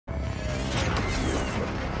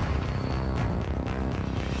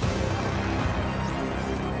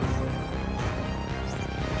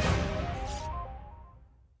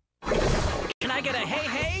I get a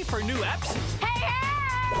hey for new eps?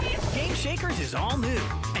 Hey! Game Shakers is all new.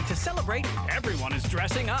 And to celebrate, everyone is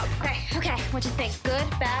dressing up. Okay, what'd you think? Good,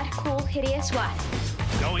 bad, cool, hideous, what?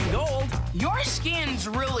 Going gold. Your skin's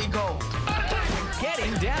really gold.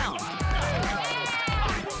 Getting down.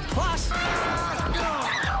 Plus,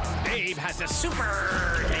 Babe has a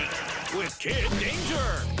super date with Kid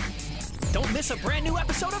Danger. Don't miss a brand new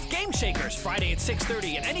episode of Game Shakers, Friday at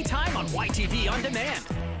 6:30 and anytime on YTV On Demand.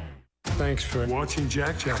 Thanks for watching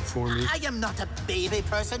Jack Jack for me. I am not a baby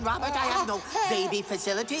person, Robert. I have no baby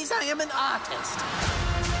facilities. I am an artist.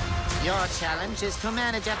 Your challenge is to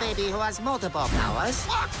manage a baby who has multiple powers.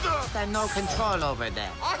 And no control over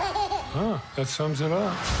them. Huh, that sums it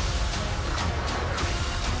up.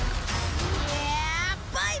 Yeah,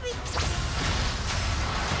 baby.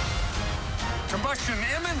 Combustion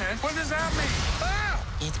imminent? What does that mean? Ah!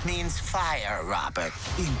 It means fire, Robert.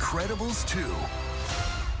 Incredibles 2.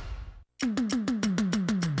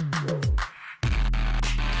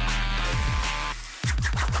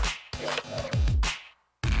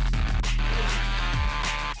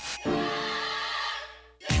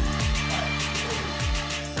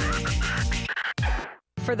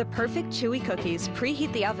 For the perfect chewy cookies,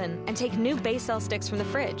 preheat the oven and take new base cell sticks from the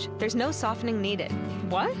fridge. There's no softening needed.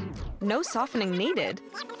 What? No softening needed?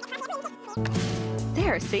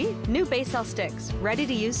 There, see? New base cell sticks, ready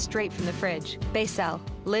to use straight from the fridge. Base cell,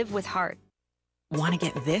 live with heart. Want to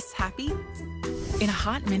get this happy? In a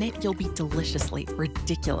hot minute, you'll be deliciously,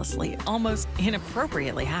 ridiculously, almost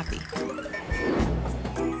inappropriately happy.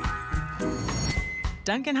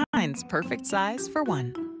 Duncan Hines, perfect size for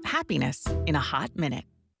one. Happiness in a hot minute.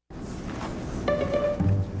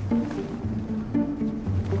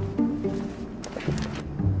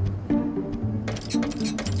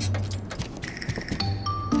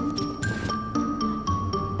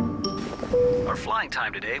 Our flying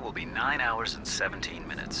time today will be 9 hours and 17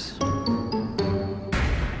 minutes.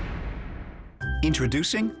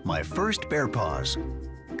 Introducing my first Bear Paws.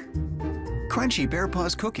 Crunchy Bear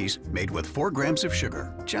Paws cookies made with 4 grams of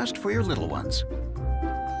sugar, just for your little ones.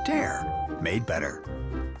 Dare, made better.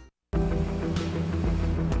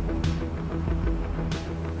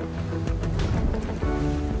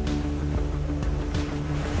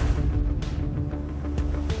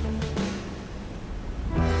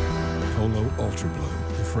 Polo Ultra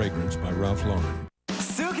Blue, the fragrance by Ralph Lauren.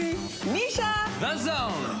 Suki! Nisha! The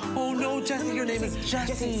Zone. Oh no, Jesse, your name is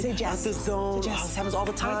Jesse. Say Jess. The Zone. Jess. Oh, this happens all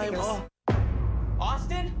the time. Oh.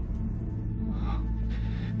 Austin?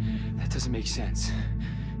 That doesn't make sense.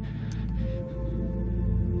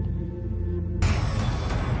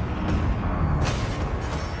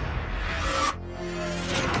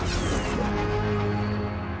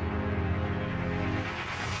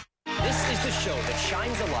 This is the show that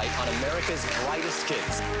shines a light on America's brightest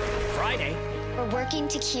kids. Friday. We're working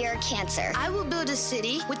to cure cancer. I will build a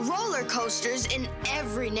city with roller coasters in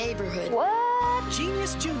every neighborhood. What?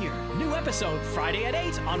 Genius Junior. New episode Friday at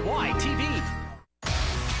 8 on YTV.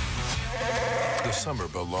 The summer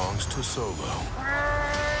belongs to Solo.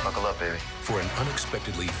 Buckle up, baby. For an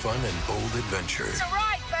unexpectedly fun and bold adventure. It's a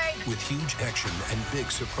ride, babe. With huge action and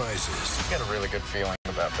big surprises. I got a really good feeling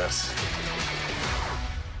about this.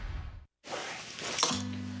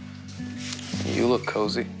 You look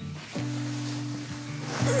cozy.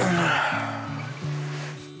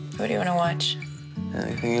 What do you want to watch?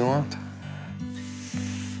 Anything you want?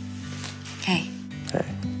 Hey. Hey.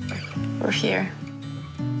 We're here.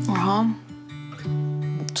 We're home.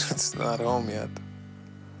 It's not home yet.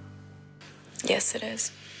 Yes, it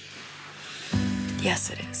is. Yes,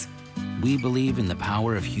 it is. We believe in the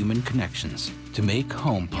power of human connections to make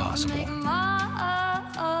home possible.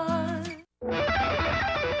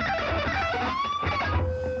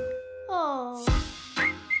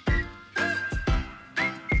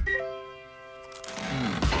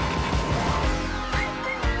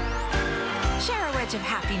 Share a wedge of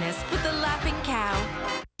happiness with the Laughing Cow.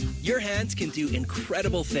 Your hands can do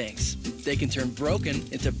incredible things. They can turn broken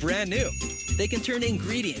into brand new. They can turn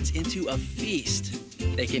ingredients into a feast.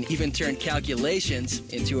 They can even turn calculations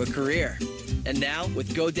into a career. And now,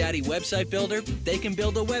 with GoDaddy Website Builder, they can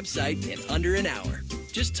build a website in under an hour.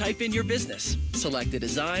 Just type in your business, select a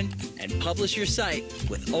design, and publish your site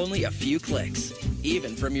with only a few clicks,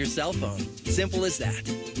 even from your cell phone. Simple as that.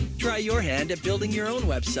 Try your hand at building your own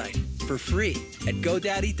website for free at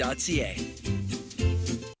godaddy.ca.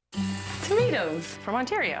 Tomatoes from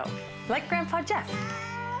Ontario, like Grandpa Jeff.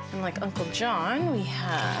 And like Uncle John, we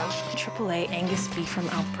have AAA Angus beef from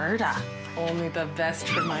Alberta. Only the best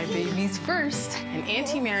for my babies first. And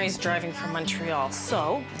Auntie Mary's driving from Montreal,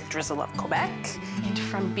 so drizzle of Quebec. And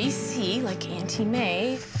from BC, like Auntie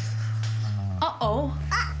May, Uh-oh.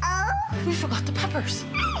 We forgot the peppers.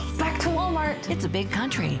 Back to Walmart. It's a big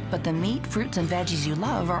country, but the meat, fruits, and veggies you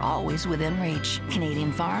love are always within reach.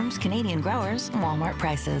 Canadian farms, Canadian growers, Walmart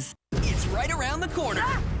prices. It's right around the corner.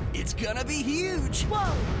 It's gonna be huge.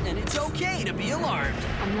 Whoa! And it's okay to be alarmed.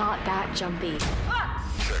 I'm not that jumpy.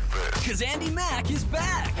 Because Andy Mack is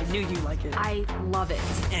back. I knew you'd like it. I love it.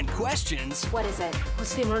 And questions. What is it?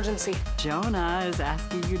 What's the emergency? Jonah is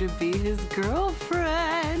asking you to be his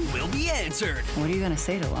girlfriend. Will be answered. What are you gonna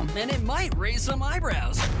say to him? And it might raise some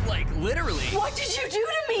eyebrows. Like, literally. What did you do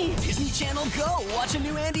to me? Disney Channel Go. Watch a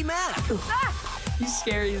new Andy Mack. You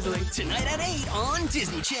scare easily. Tonight at 8 on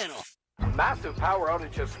Disney Channel. Massive power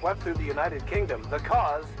outage has swept through the United Kingdom. The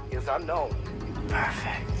cause is unknown.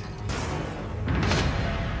 Perfect.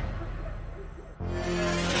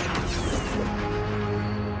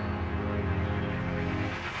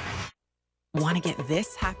 Want to get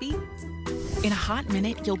this happy? In a hot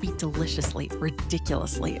minute, you'll be deliciously,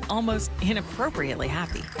 ridiculously, almost inappropriately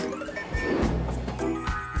happy.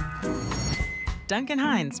 Duncan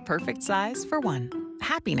Hines, perfect size for one.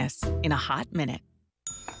 Happiness in a hot minute.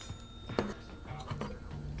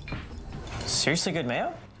 Seriously good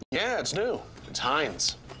mayo? Yeah, it's new. It's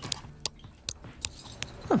Heinz.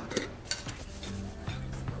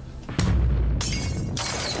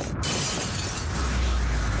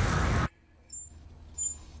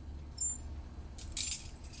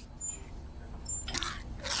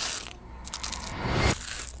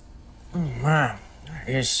 Man, that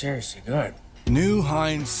is seriously good. New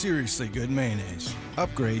Heinz Seriously Good Mayonnaise.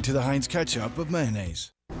 Upgrade to the Heinz ketchup of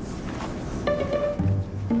mayonnaise.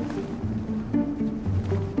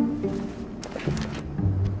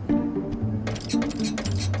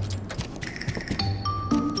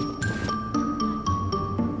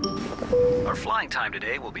 Our flying time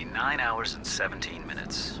today will be 9 hours and 17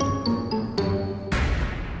 minutes.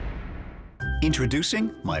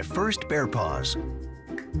 Introducing my first Bear Paws.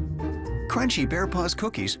 Crunchy Bear Paws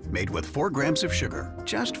cookies made with 4 grams of sugar,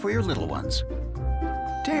 just for your little ones.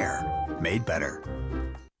 Dare, made better.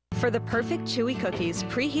 For the perfect chewy cookies,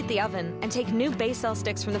 preheat the oven and take new Baecel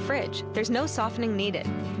sticks from the fridge. There's no softening needed.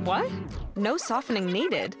 What? No softening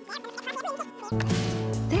needed?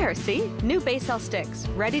 There, see? New Baecel sticks,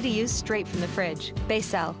 ready to use straight from the fridge.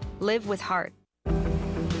 Baecel, live with heart.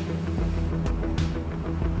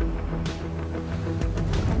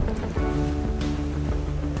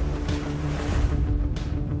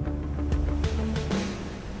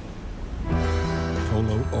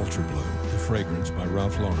 Polo Ultra Blue, the fragrance by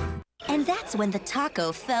Ralph Lauren. And that's when the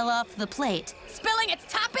taco fell off the plate, spilling its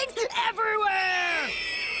toppings everywhere!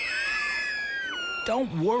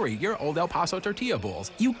 Don't worry, you're Old El Paso tortilla bowls.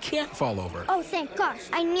 You can't fall over. Oh, thank gosh.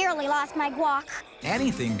 I nearly lost my guac.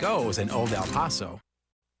 Anything goes in Old El Paso.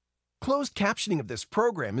 Closed captioning of this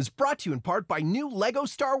program is brought to you in part by new LEGO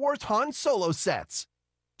Star Wars Han Solo sets.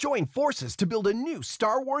 Join forces to build a new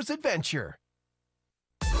Star Wars adventure.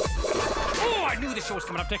 Oh, I knew the show was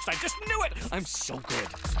coming up next. I just knew it. I'm so good.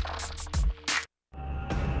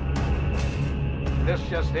 This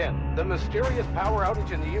just in. The mysterious power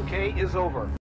outage in the UK is over.